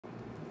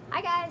Hi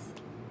guys,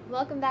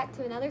 welcome back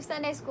to another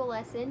Sunday school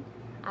lesson.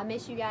 I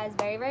miss you guys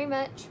very, very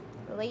much.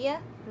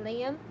 Leah,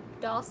 Liam,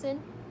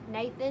 Dawson,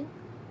 Nathan,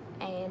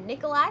 and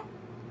Nikolai.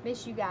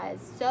 Miss you guys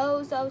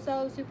so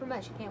super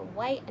much. I can't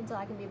wait until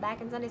I can be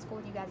back in Sunday school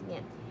with you guys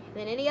again. And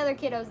then any other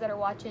kiddos that are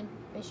watching,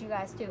 miss you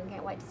guys too and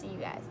can't wait to see you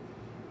guys.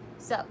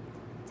 So,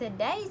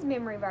 today's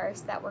memory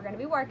verse that we're going to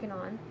be working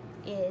on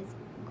is,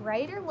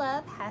 "Greater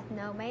love hath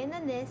no man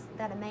than this,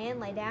 that a man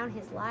lay down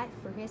his life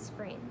for his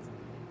friends."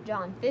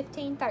 John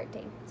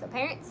 15:13. So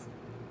parents,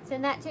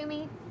 send that to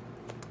me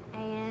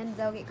and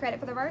they'll get credit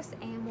for the verse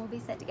and we'll be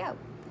set to go.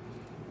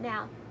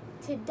 Now,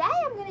 today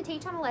I'm going to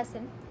teach on a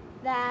lesson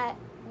that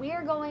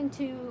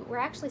we're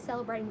actually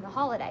celebrating the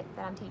holiday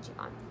that I'm teaching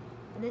on.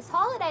 And this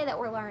holiday that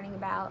we're learning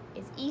about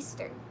is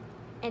Easter.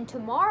 And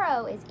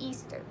tomorrow is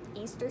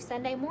Easter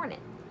Sunday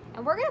morning.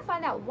 And we're going to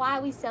find out why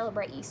we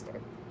celebrate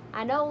Easter.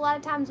 I know a lot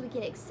of times we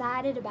get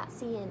excited about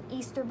seeing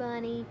Easter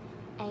Bunny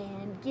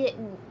and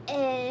getting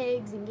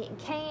eggs and getting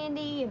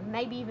candy and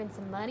maybe even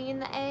some money in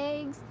the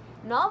eggs.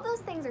 And all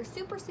those things are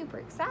super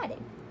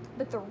exciting.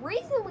 But the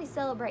reason we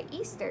celebrate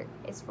Easter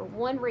is for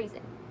one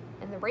reason.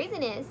 And the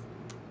reason is,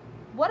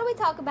 what do we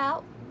talk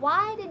about?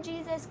 Why did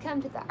Jesus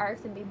come to the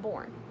earth and be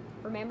born?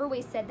 Remember,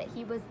 we said that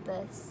he was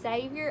the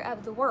Savior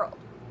of the world.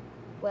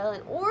 Well,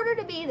 in order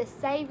to be the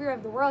Savior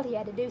of the world, he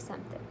had to do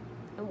something.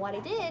 And what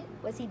he did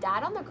was he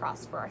died on the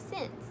cross for our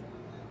sins.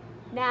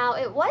 Now,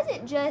 it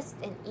wasn't just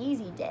an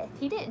easy death.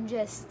 He didn't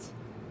just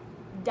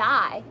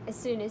die as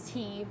soon as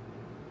he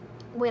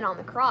went on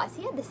the cross.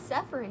 He had to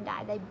suffer and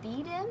die. They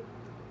beat him.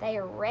 They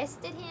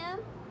arrested him.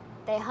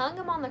 They hung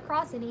him on the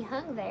cross and he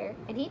hung there.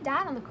 And he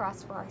died on the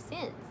cross for our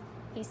sins.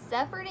 He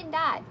suffered and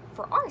died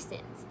for our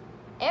sins.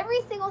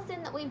 Every single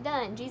sin that we've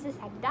done, Jesus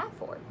had to die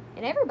for.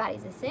 And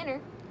everybody's a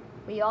sinner.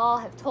 We all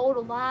have told a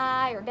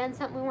lie or done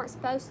something we weren't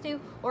supposed to,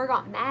 or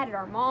got mad at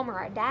our mom or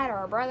our dad or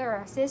our brother or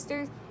our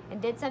sisters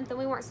and did something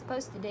we weren't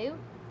supposed to do.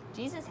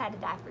 Jesus had to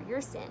die for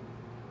your sin.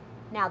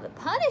 Now, the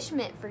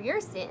punishment for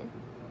your sin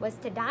was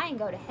to die and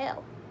go to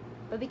hell.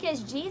 But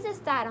because Jesus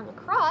died on the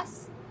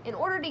cross, in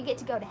order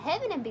to go to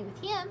heaven and be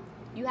with him,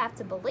 you have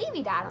to believe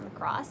he died on the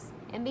cross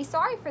and be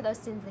sorry for those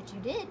sins that you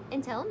did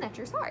and tell him that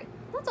you're sorry.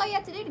 That's all you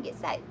have to do to get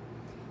saved.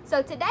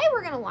 So today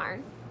we're going to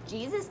learn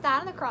Jesus died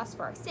on the cross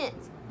for our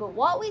sins. But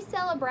what we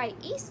celebrate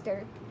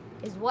Easter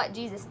is what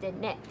Jesus did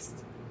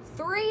next.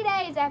 3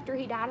 days after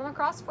he died on the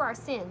cross for our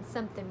sins,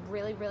 something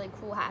really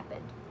cool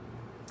happened.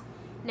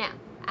 Now,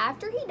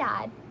 after he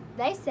died,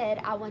 they said,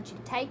 I want you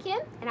to take him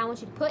and I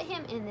want you to put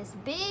him in this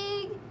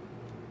big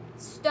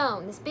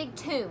stone, this big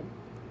tomb.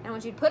 And I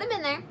want you to put him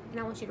in there and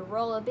I want you to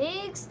roll a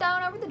big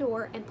stone over the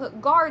door and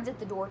put guards at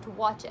the door to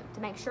watch him,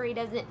 to make sure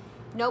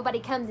nobody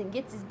comes and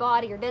gets his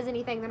body or does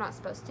anything they're not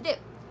supposed to do.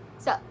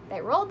 So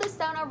they rolled the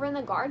stone over and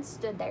the guards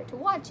stood there to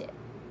watch it.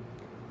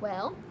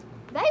 Well,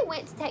 they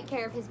went to take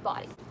care of his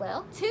body.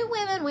 Well, 2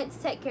 women went to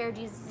take care of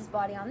Jesus'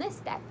 body on this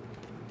day.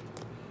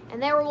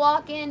 And they were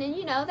walking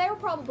and, they were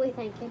probably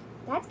thinking,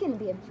 that's going to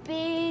be a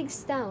big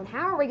stone.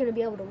 How are we going to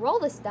be able to roll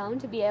the stone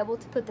to be able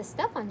to put the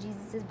stuff on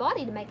Jesus'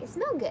 body to make it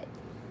smell good?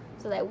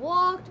 So they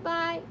walked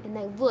by and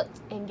they looked,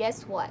 and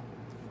guess what?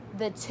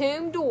 The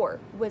tomb door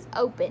was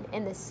open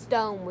and the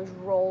stone was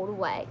rolled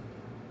away.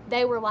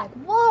 They were like,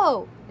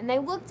 whoa! And they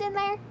looked in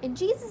there and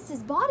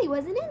Jesus' body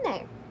wasn't in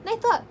there. And they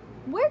thought,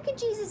 where could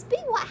Jesus be?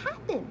 What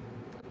happened?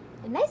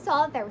 And they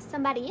saw that there was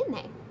somebody in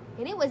there,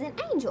 and it was an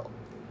angel.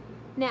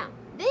 Now,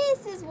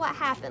 this is what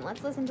happened.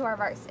 Let's listen to our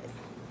verses.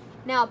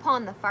 Now,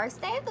 upon the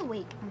first day of the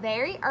week,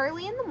 very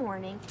early in the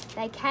morning,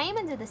 they came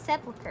into the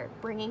sepulchre,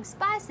 bringing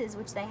spices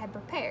which they had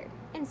prepared,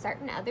 and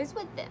certain others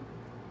with them.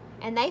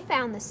 And they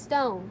found the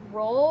stone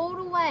rolled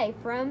away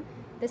from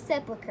the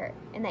sepulchre,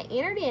 and they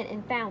entered in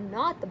and found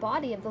not the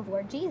body of the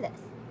Lord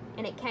Jesus.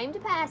 And it came to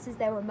pass, as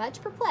they were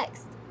much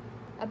perplexed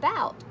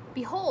about,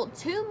 behold,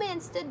 2 men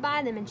stood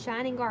by them in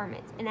shining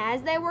garments. And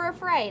as they were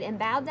afraid and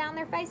bowed down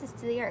their faces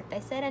to the earth,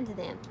 they said unto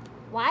them,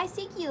 Why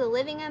seek ye the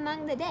living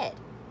among the dead?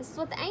 This is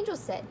what the angel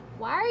said.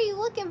 Why are you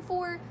looking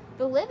for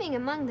the living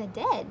among the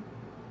dead?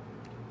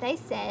 They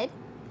said,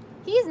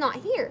 He is not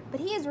here, but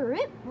he is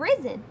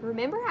risen.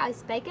 Remember how he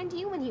spake unto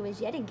you when he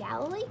was yet in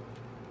Galilee?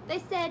 They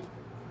said,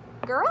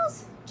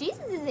 Girls,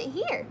 Jesus isn't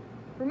here.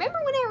 Remember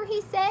whenever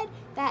he said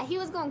that he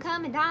was going to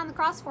come and die on the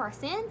cross for our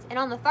sins, and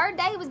on the 3rd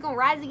day he was going to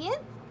rise again?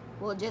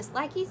 Well, just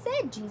like he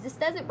said, Jesus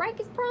doesn't break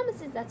his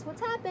promises. That's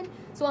what's happened.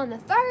 So on the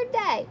 3rd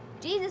day,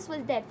 Jesus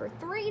was dead for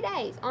 3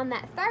 days. On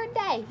that 3rd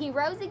day, he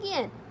rose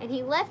again, and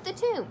he left the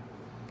tomb.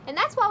 And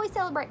that's why we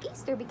celebrate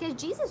Easter, because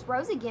Jesus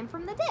rose again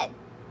from the dead.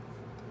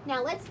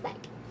 Now, let's think.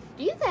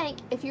 Do you think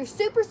if you're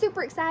super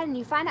excited and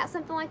you find out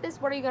something like this,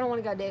 what are you going to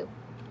want to go do?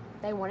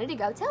 They wanted to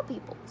go tell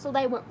people. So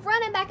they went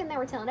running back and they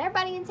were telling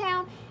everybody in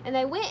town, and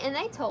they went and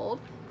they told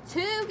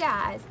 2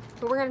 guys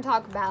who we're going to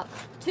talk about,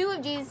 2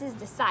 of Jesus'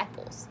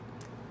 disciples.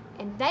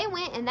 And they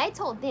went and they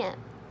told them.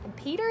 And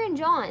Peter and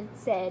John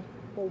said,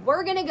 well,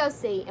 we're going to go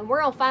see and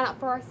we're going to find out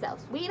for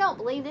ourselves. We don't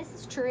believe this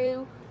is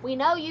true. We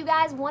know you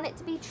guys want it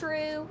to be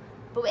true,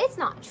 but it's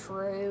not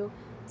true.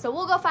 So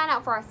we'll go find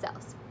out for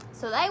ourselves.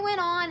 So they went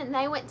on and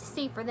they went to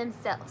see for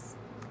themselves.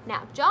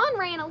 Now, John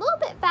ran a little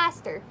bit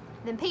faster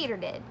than Peter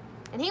did.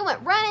 And he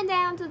went running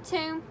down to the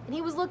tomb, and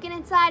he was looking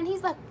inside, and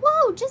he's like,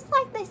 whoa, just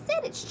like they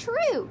said, it's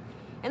true.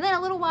 And then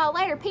a little while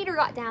later, Peter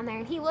got down there,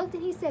 and he looked,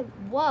 and he said,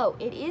 whoa,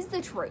 it is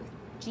the truth.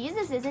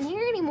 Jesus isn't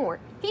here anymore.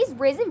 He's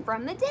risen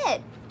from the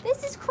dead.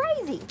 This is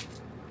crazy.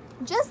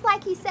 Just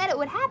like he said it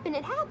would happen,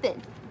 it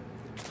happened.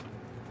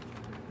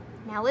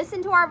 Now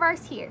listen to our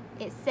verse here.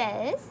 It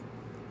says,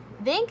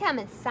 then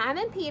cometh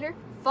Simon Peter,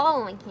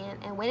 following him,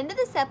 and went into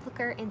the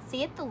sepulchre, and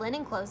seeth the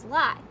linen clothes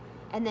lie,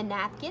 and the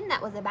napkin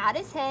that was about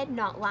his head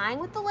not lying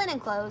with the linen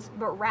clothes,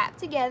 but wrapped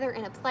together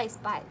in a place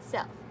by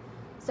itself.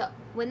 So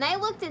when they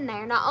looked in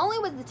there, not only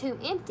was the tomb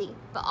empty,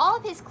 but all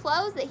of his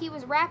clothes that he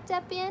was wrapped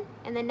up in,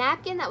 and the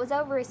napkin that was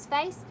over his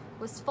face,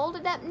 was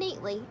folded up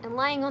neatly and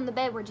laying on the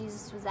bed where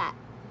Jesus was at.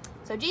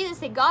 So Jesus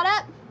had got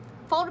up,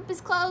 folded up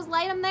his clothes,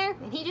 laid them there,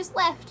 and he just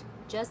left,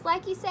 just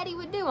like he said he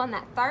would do on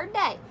that third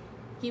day.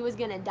 He was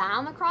going to die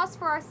on the cross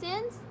for our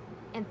sins,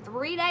 and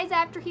 3 days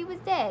after he was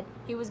dead,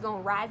 he was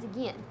going to rise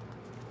again.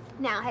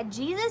 Now, had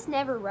Jesus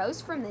never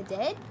rose from the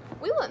dead,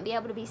 we wouldn't be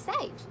able to be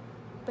saved.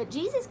 But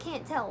Jesus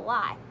can't tell a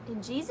lie,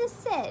 and Jesus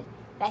said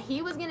that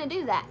he was going to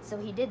do that, so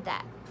he did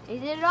that. He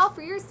did it all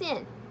for your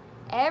sin.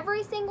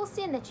 Every single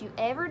sin that you've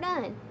ever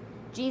done,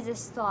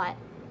 Jesus thought,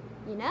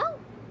 you know,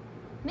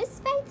 Miss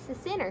Faith's a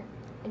sinner,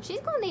 and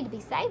she's going to need to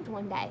be saved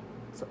one day,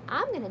 so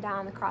I'm going to die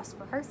on the cross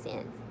for her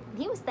sins.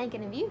 And he was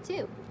thinking of you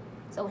too.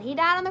 So when he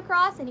died on the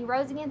cross and he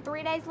rose again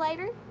 3 days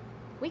later,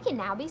 we can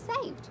now be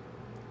saved.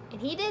 And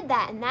he did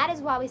that, and that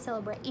is why we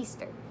celebrate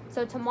Easter.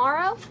 So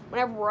tomorrow,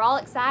 whenever we're all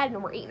excited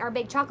and we're eating our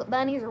big chocolate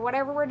bunnies or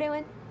whatever we're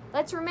doing,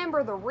 let's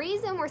remember the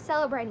reason we're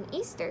celebrating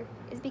Easter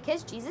is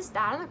because Jesus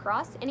died on the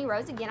cross and he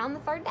rose again on the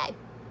third day.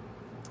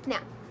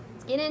 Now,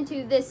 let's get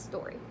into this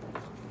story.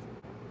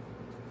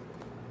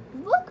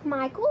 Look,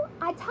 Michael,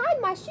 I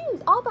tied my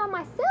shoes all by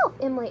myself,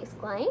 Emily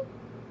exclaimed.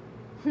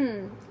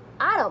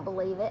 I don't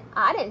believe it.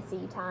 I didn't see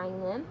you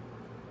tying them.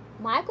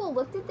 Michael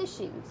looked at the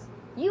shoes.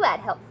 You had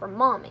help from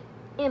Mommy.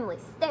 Emily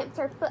stamped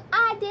her foot.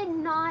 I did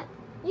not.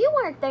 You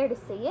weren't there to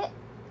see it.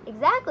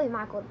 Exactly,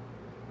 Michael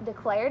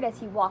declared as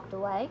he walked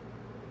away.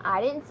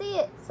 I didn't see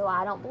it, so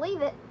I don't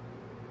believe it.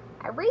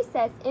 At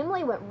recess,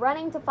 Emily went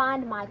running to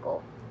find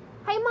Michael.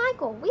 Hey,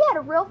 Michael, we had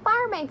a real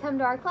fireman come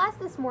to our class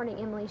this morning,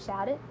 Emily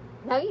shouted.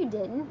 No, you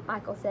didn't,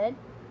 Michael said.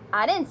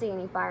 I didn't see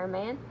any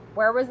fireman.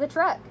 Where was the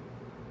truck?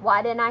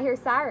 Why didn't I hear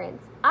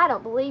sirens? I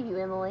don't believe you,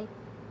 Emily.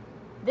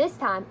 This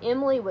time,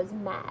 Emily was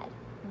mad.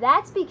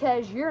 That's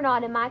because you're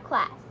not in my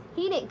class.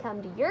 He didn't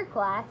come to your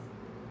class.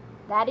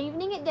 That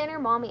evening at dinner,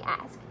 Mommy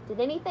asked, did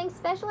anything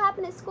special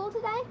happen at school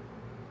today?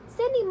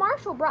 Sydney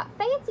Marshall brought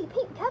fancy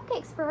pink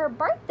cupcakes for her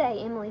birthday,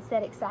 Emily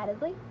said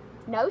excitedly.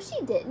 No,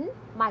 she didn't,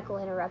 Michael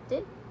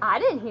interrupted. I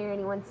didn't hear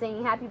anyone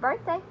singing happy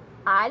birthday.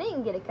 I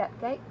didn't get a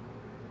cupcake.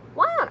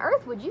 Why on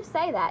earth would you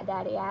say that,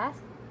 Daddy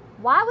asked.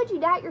 Why would you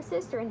doubt your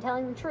sister in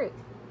telling the truth?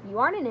 You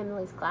aren't in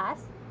Emily's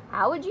class.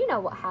 How would you know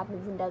what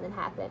happens and doesn't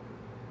happen?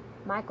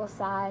 Michael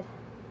sighed.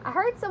 I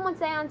heard someone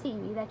say on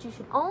TV that you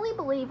should only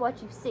believe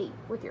what you see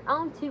with your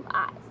own 2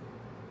 eyes.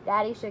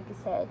 Daddy shook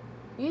his head.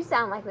 You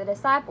sound like the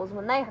disciples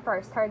when they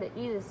first heard that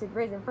Jesus had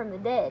risen from the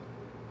dead.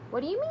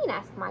 What do you mean?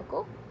 Asked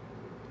Michael.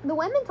 The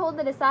women told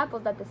the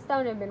disciples that the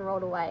stone had been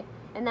rolled away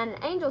and that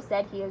an angel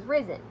said he has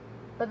risen.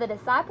 But the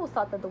disciples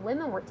thought that the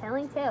women were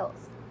telling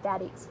tales,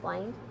 Daddy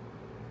explained.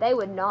 They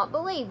would not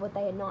believe what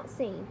they had not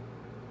seen.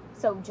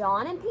 So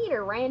John and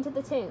Peter ran to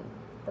the tomb.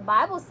 The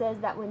Bible says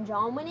that when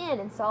John went in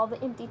and saw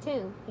the empty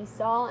tomb, he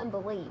saw and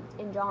believed.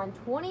 In John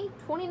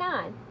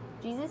 20:29,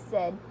 Jesus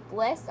said,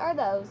 blessed are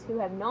those who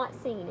have not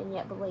seen and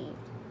yet believed.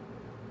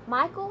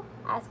 Michael,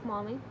 asked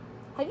Mommy,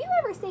 have you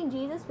ever seen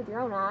Jesus with your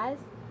own eyes?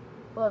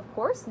 Well, of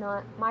course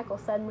not. Michael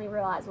suddenly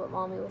realized what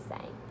Mommy was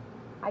saying.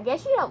 I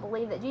guess you don't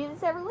believe that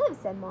Jesus ever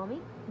lived, said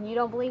Mommy. And you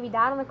don't believe he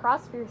died on the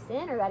cross for your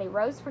sin or that he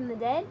rose from the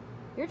dead?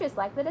 You're just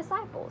like the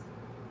disciples.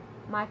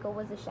 Michael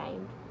was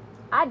ashamed.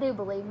 I do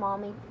believe,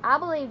 Mommy. I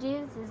believe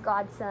Jesus is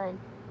God's son.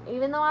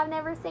 Even though I've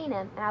never seen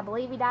him, and I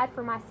believe he died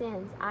for my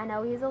sins, I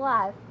know he's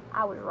alive.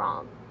 I was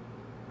wrong.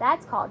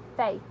 That's called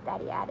faith,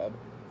 Daddy added.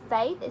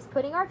 Faith is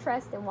putting our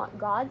trust in what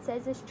God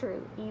says is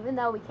true, even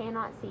though we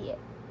cannot see it.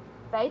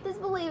 Faith is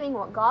believing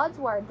what God's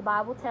word, the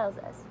Bible, tells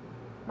us.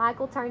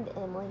 Michael turned to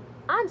Emily.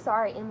 I'm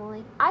sorry,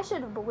 Emily. I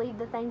should have believed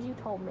the things you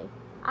told me.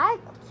 I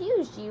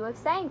accused you of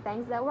saying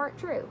things that weren't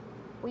true.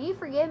 Will you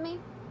forgive me?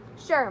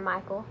 Sure,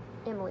 Michael,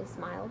 Emily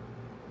smiled.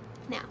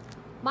 Now,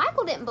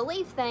 Michael didn't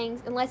believe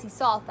things unless he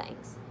saw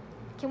things.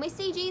 Can we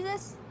see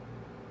Jesus?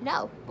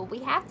 No, but we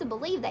have to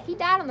believe that he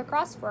died on the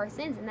cross for our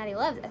sins and that he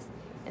loves us,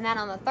 and that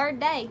on the third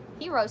day,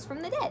 he rose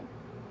from the dead.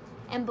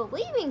 And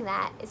believing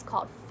that is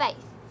called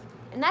faith.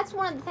 And that's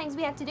one of the things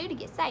we have to do to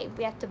get saved.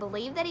 We have to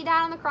believe that he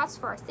died on the cross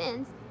for our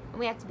sins, and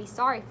we have to be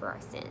sorry for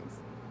our sins.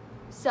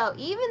 So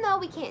even though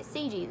we can't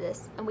see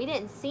Jesus, and we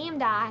didn't see him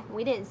die, and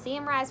we didn't see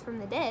him rise from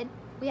the dead,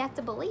 we have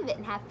to believe it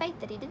and have faith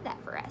that he did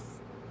that for us.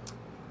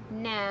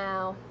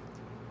 Now,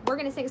 we're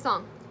going to sing a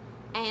song.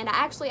 And I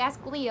actually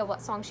asked Leah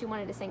what song she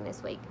wanted to sing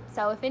this week.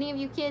 So if any of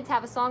you kids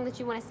have a song that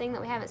you want to sing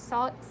that we haven't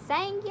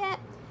sang yet,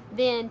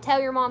 then tell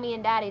your mommy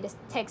and daddy to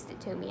text it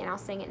to me and I'll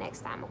sing it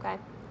next time, okay?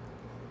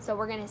 So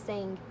we're going to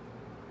sing,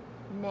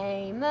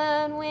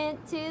 Naaman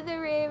went to the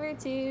river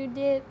to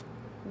dip.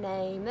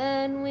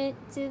 Naaman went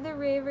to the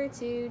river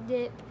to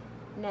dip.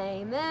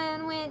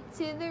 Naaman went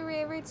to the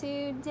river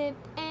to dip.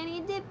 And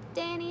he dipped,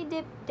 and he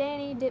dipped,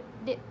 and he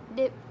dipped, dip,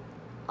 dip.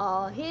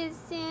 All his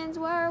sins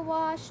were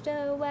washed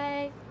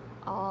away.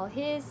 All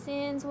his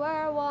sins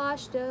were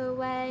washed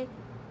away.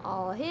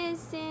 All his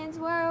sins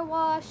were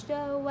washed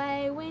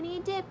away when he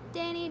dipped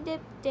and he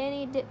dipped and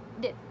he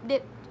dipped, dipped,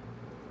 dipped.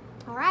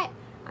 All right,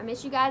 I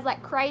miss you guys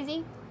like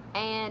crazy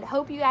and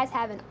hope you guys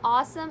have an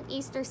awesome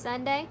Easter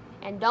Sunday.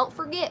 And don't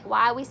forget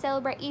why we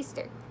celebrate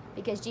Easter.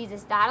 Because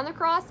Jesus died on the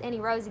cross and he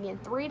rose again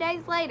 3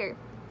 days later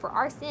for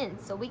our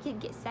sins so we could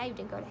get saved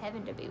and go to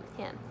heaven to be with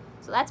him.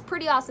 So that's a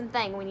pretty awesome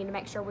thing. We need to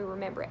make sure we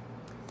remember it.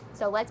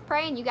 So let's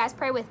pray, and you guys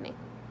pray with me.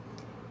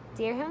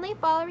 Dear Heavenly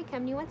Father, we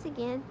come to you once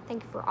again.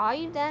 Thank you for all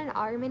you've done and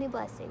all your many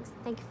blessings.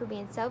 Thank you for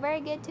being so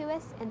very good to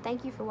us, and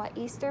thank you for what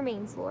Easter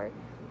means, Lord.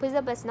 Please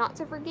help us not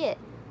to forget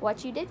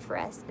what you did for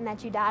us, and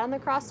that you died on the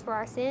cross for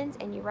our sins,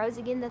 and you rose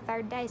again the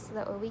third day so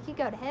that we could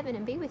go to heaven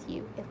and be with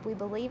you if we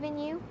believe in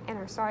you and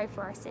are sorry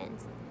for our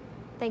sins.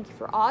 Thank you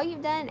for all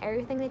you've done and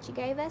everything that you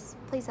gave us.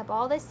 Please help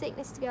all this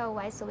sickness to go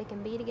away so we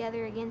can be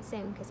together again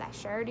soon, because I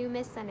sure do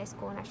miss Sunday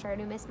school and I sure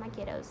do miss my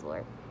kiddos,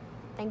 Lord.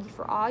 Thank you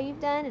for all you've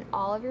done and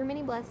all of your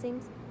many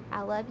blessings.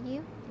 I love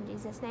you. In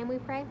Jesus' name we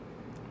pray.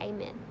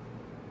 Amen.